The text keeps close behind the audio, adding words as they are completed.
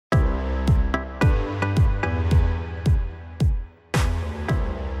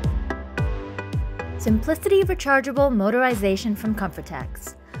Simplicity rechargeable motorization from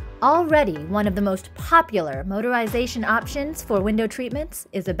Comfortex. Already one of the most popular motorization options for window treatments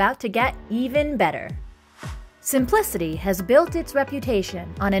is about to get even better. Simplicity has built its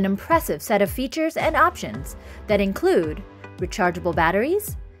reputation on an impressive set of features and options that include rechargeable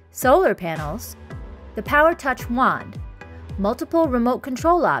batteries, solar panels, the Power Touch wand, multiple remote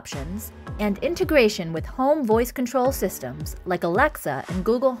control options, and integration with home voice control systems like Alexa and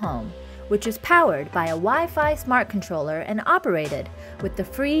Google Home, which is powered by a Wi-Fi smart controller and operated with the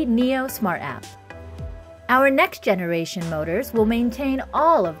free Neo Smart app. Our next generation motors will maintain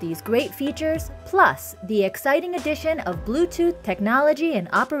all of these great features, plus the exciting addition of Bluetooth technology and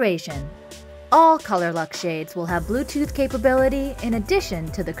operation. All Color Lux shades will have Bluetooth capability in addition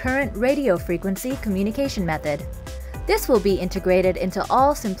to the current radio frequency communication method. This will be integrated into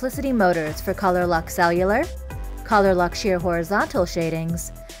all Simplicity motors for Color Lux Cellular, Color Lux Sheer Horizontal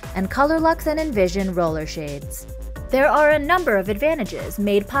shadings, and Color Lux and Envision roller shades. There are a number of advantages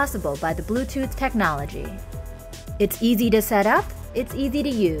made possible by the Bluetooth technology. It's easy to set up, it's easy to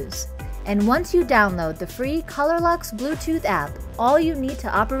use, and once you download the free Color Lux Bluetooth app, all you need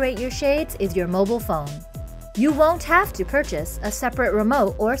to operate your shades is your mobile phone. You won't have to purchase a separate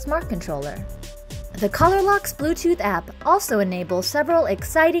remote or smart controller. The Color Lux Bluetooth app also enables several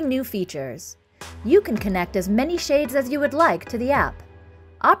exciting new features. You can connect as many shades as you would like to the app,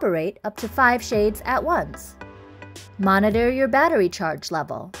 operate up to 5 shades at once, monitor your battery charge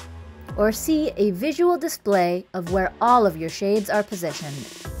level, or see a visual display of where all of your shades are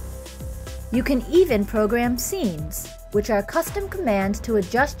positioned. You can even program scenes, which are custom commands to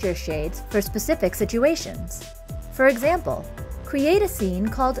adjust your shades for specific situations. For example, create a scene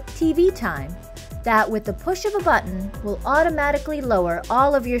called TV Time that, with the push of a button, will automatically lower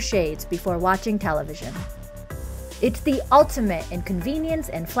all of your shades before watching television. It's the ultimate in convenience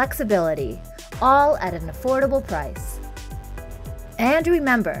and flexibility, all at an affordable price. And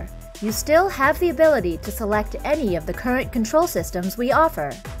remember, you still have the ability to select any of the current control systems we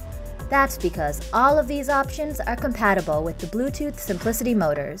offer. That's because all of these options are compatible with the Bluetooth Simplicity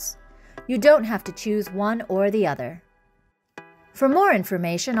motors. You don't have to choose one or the other. For more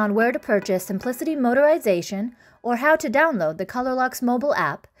information on where to purchase Simplicity Motorization or how to download the Color Lux mobile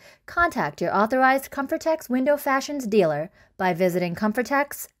app, contact your authorized Comfortex Window Fashions dealer by visiting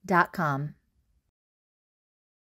comfortex.com.